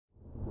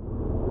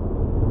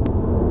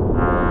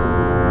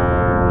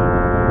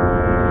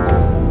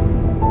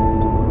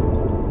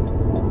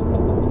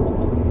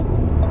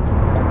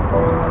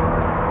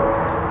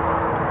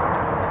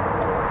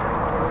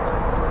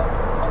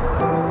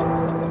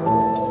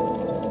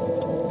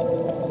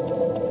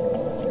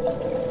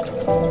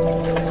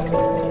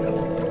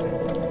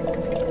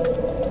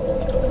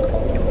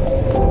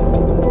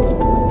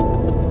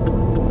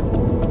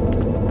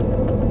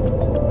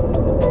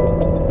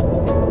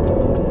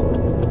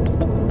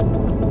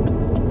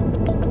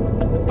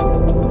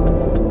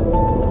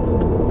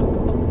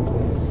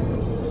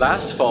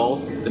Last fall,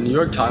 the New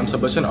York Times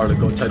published an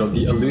article titled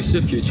The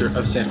Elusive Future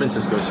of San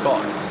Francisco's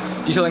Fog,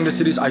 detailing the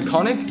city's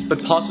iconic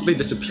but possibly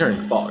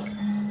disappearing fog,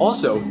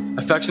 also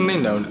affectionately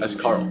known as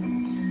Carl.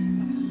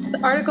 The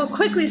article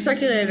quickly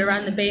circulated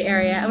around the Bay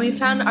Area and we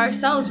found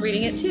ourselves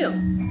reading it too.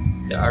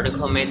 The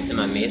article made some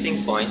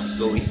amazing points,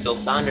 but we still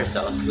found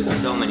ourselves with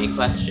so many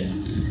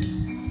questions.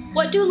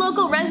 What do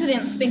local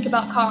residents think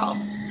about Carl?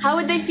 How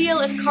would they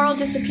feel if Carl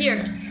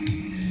disappeared?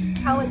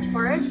 How would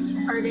tourists,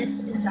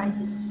 artists, and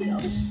scientists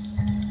feel?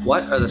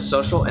 What are the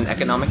social and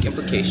economic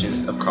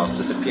implications of Carl's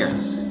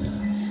disappearance?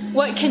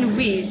 What can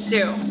we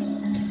do?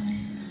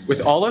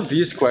 With all of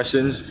these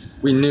questions,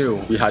 we knew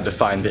we had to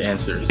find the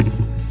answers.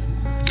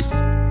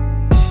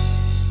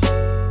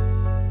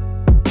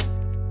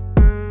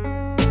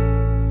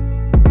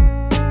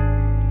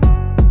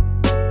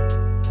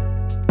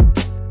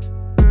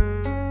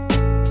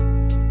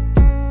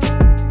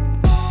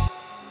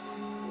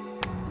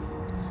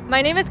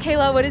 My name is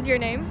Kayla. What is your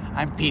name?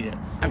 I'm Peter.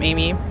 I'm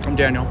Amy. I'm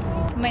Daniel.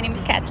 My name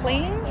is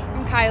Kathleen.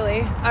 I'm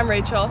Kylie. I'm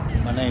Rachel.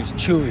 My name's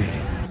Chewy.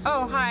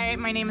 Oh, hi.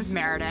 My name is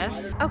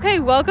Meredith. Okay,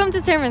 welcome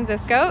to San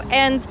Francisco.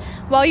 And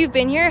while you've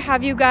been here,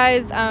 have you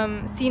guys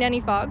seen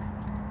any fog?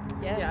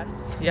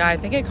 Yes. Yeah, I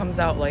think it comes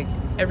out like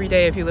every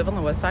day. If you live on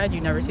the west side, you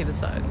never see the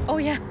sun. Oh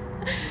yeah,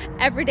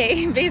 every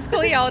day,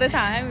 basically all the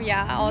time.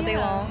 Yeah, all day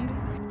long.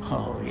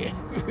 Oh yeah,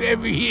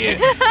 every year.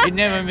 It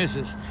never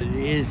misses. It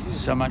is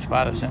so much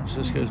part of San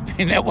Francisco. It's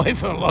been that way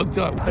for a long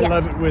time. I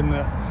love it when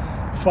the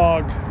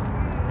fog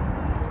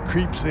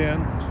creeps in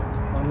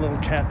on little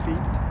cat feet.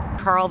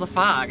 Carl the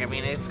Fog. I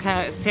mean, it's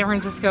kind of San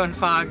Francisco and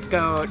fog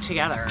go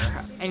together.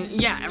 And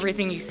yeah,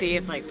 everything you see,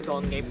 it's like the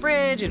Golden Gate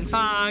Bridge and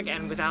fog,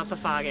 and without the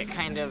fog, it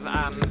kind of,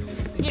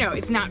 you know,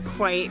 it's not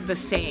quite the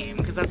same,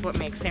 because that's what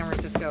makes San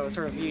Francisco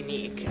sort of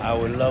unique. I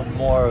would love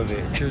more of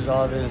it. There's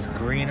all this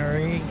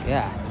greenery.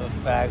 Yeah. The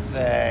fact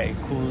that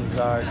it cools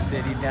our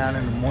city down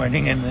in the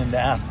morning and in the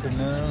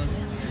afternoon.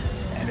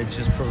 And it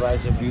just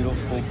provides a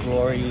beautiful,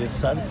 glorious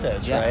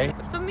sunsets, right?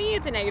 For me,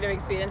 it's a negative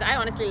experience. I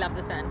honestly love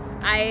the sun.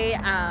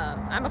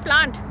 I'm a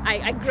plant.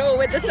 I grow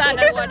with the sun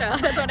and water.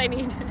 That's what I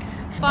need.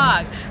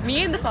 Fog.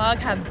 Me and the fog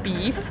have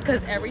beef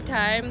because every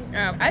time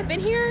I've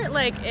been here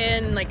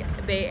in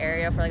Bay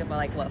Area for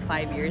about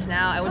 5 years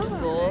now. I went to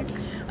school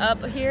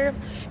up here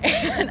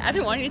and I've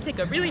been wanting to take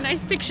a really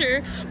nice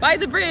picture by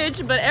the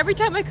bridge, but every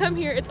time I come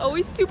here it's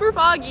always super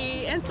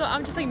foggy, and so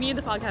I'm just like, me and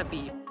the fog have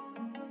beef.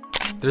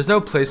 There's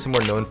no place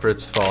more known for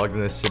its fog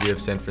than the city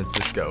of San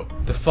Francisco.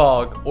 The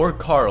fog, or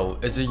Carl,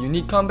 is a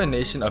unique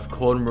combination of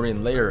cold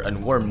marine layer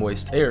and warm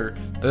moist air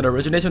that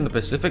originates from the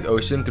Pacific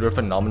Ocean through a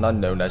phenomenon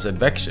known as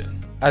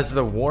advection. As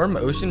the warm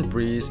ocean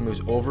breeze moves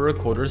over a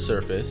colder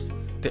surface,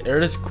 the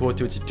air is cooled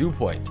to its dew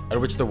point, at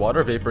which the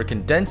water vapor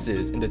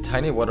condenses into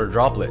tiny water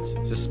droplets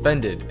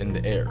suspended in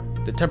the air.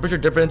 The temperature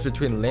difference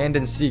between land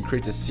and sea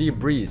creates a sea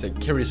breeze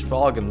that carries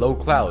fog and low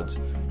clouds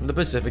from the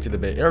Pacific to the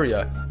Bay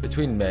Area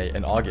between May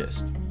and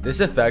August. This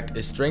effect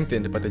is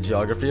strengthened by the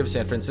geography of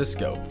San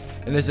Francisco,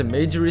 and is a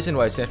major reason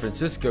why San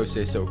Francisco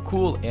stays so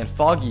cool and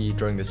foggy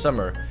during the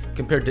summer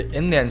compared to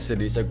inland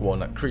cities like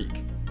Walnut Creek.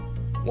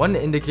 One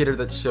indicator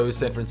that shows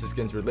San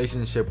Franciscans'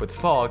 relationship with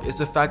fog is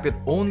the fact that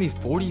only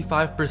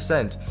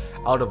 45%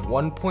 out of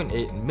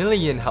 1.8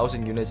 million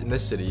housing units in the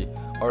city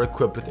are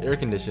equipped with air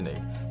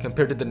conditioning,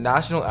 compared to the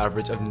national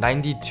average of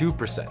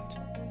 92%.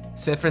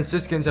 San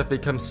Franciscans have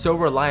become so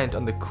reliant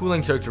on the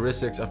cooling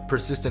characteristics of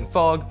persistent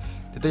fog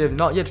that they have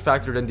not yet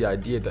factored in the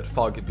idea that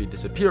fog could be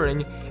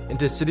disappearing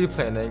into city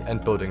planning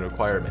and building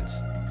requirements.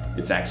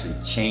 It's actually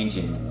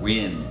changing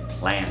when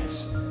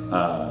plants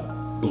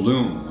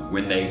bloom,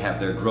 when they have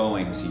their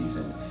growing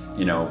season,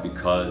 you know,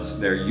 because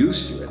they're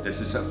used to it.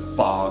 This is a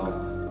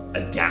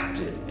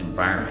fog-adapted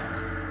environment.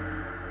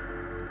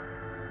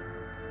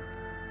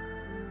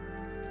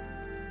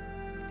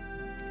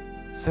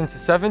 Since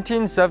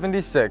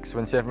 1776,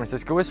 when San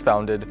Francisco was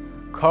founded,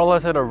 Carl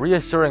has had a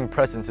reassuring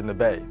presence in the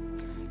Bay.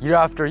 Year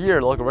after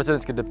year, local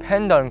residents could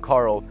depend on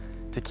Carl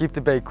to keep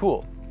the Bay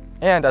cool,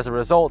 and as a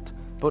result,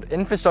 build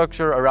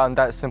infrastructure around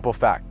that simple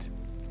fact.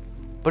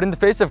 But in the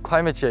face of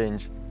climate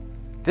change,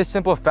 this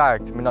simple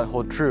fact may not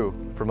hold true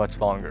for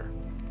much longer.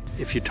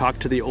 If you talk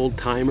to the old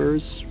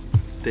timers,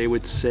 they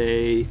would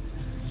say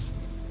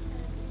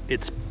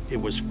it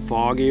was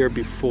foggier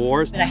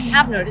before. But I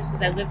have noticed,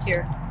 because I lived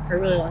here for a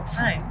really long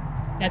time,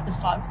 that the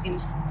fog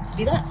seems to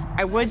be less.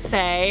 I would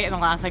say in the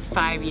last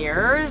 5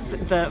 years,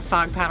 the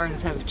fog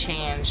patterns have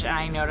changed.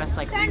 I noticed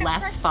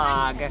less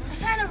fog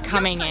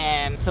coming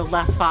in, so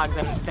less fog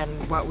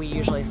than what we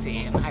usually see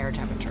in higher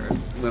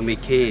temperatures. When we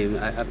came,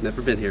 I've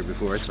never been here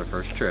before, it's our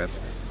first trip,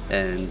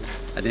 and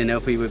I didn't know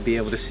if we would be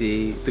able to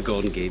see the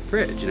Golden Gate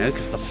Bridge, you know,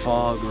 because the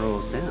fog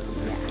rolls down.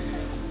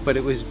 But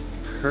it was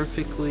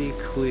perfectly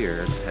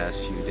clear the past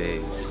few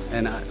days.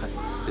 And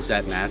is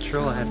that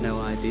natural? I have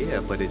no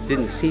idea, but it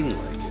didn't seem like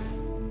it.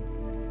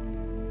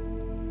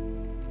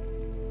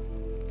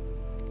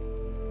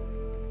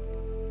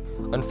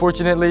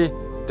 Unfortunately,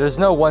 there's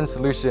no one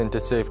solution to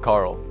save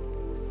Carl.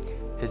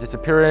 His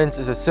disappearance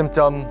is a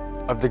symptom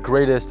of the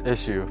greatest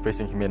issue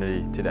facing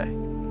humanity today: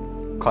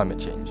 climate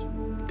change.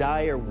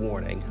 Dire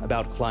warning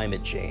about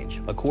climate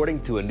change.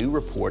 According to a new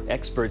report,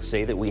 experts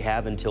say that we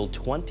have until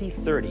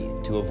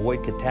 2030 to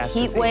avoid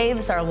catastrophe. Heat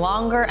waves are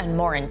longer and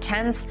more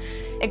intense.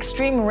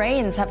 Extreme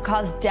rains have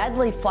caused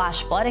deadly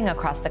flash flooding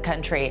across the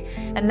country,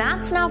 and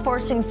that's now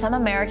forcing some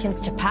Americans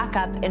to pack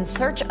up in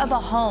search of a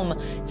home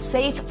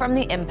safe from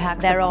the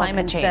impacts of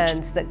climate change. There are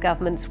concerns that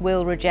governments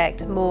will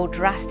reject more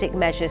drastic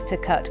measures to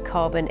cut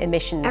carbon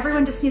emissions.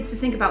 Everyone just needs to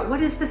think about what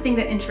is the thing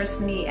that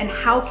interests me and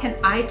how can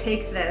I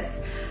take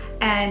this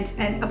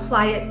and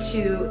apply it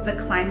to the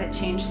climate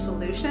change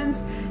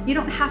solutions. You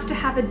don't have to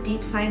have a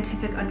deep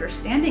scientific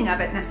understanding of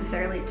it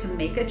necessarily to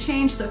make a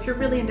change. So if you're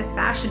really into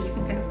fashion, you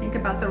can kind of think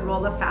about the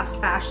role of fast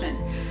fashion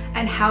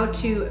and how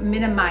to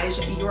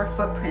minimize your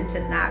footprint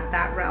in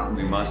that realm.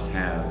 We must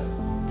have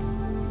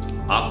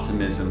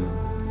optimism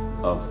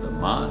of the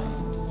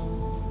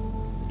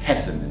mind,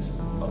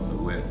 pessimism of the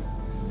will.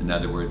 In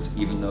other words,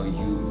 even though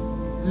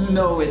you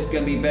know it's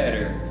gonna be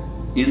better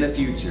in the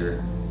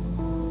future,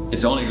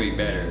 it's only going to be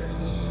better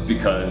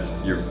because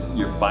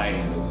you're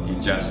fighting the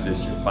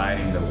injustice, you're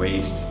fighting the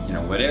waste, you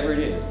know, whatever it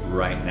is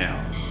right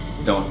now.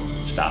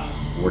 Don't stop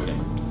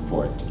working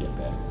for it to get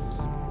better.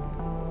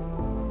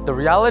 The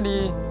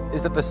reality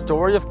is that the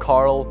story of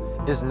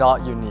Carl is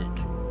not unique.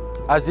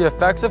 As the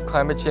effects of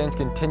climate change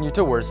continue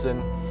to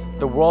worsen,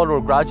 the world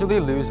will gradually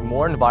lose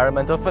more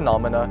environmental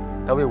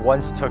phenomena that we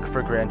once took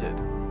for granted.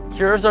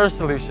 Here's our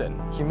solution.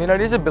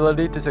 Humanity's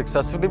ability to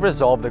successfully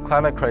resolve the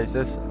climate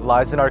crisis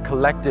lies in our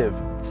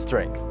collective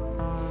strength.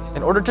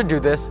 In order to do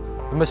this,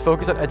 we must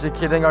focus on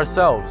educating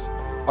ourselves,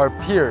 our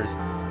peers,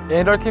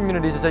 and our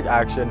communities to take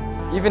action,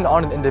 even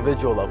on an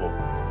individual level.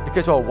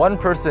 Because while one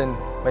person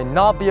may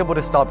not be able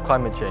to stop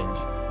climate change,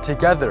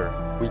 together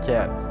we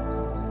can.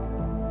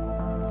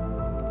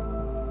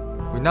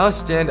 We now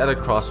stand at a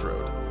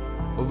crossroad.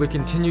 Will we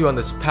continue on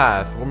this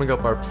path, warming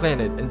up our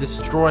planet and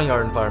destroying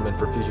our environment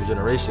for future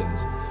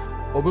generations?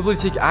 Or will we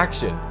take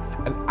action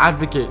and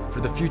advocate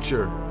for the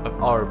future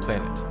of our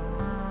planet?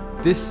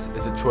 This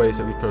is a choice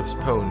that we've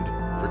postponed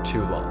for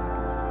too long.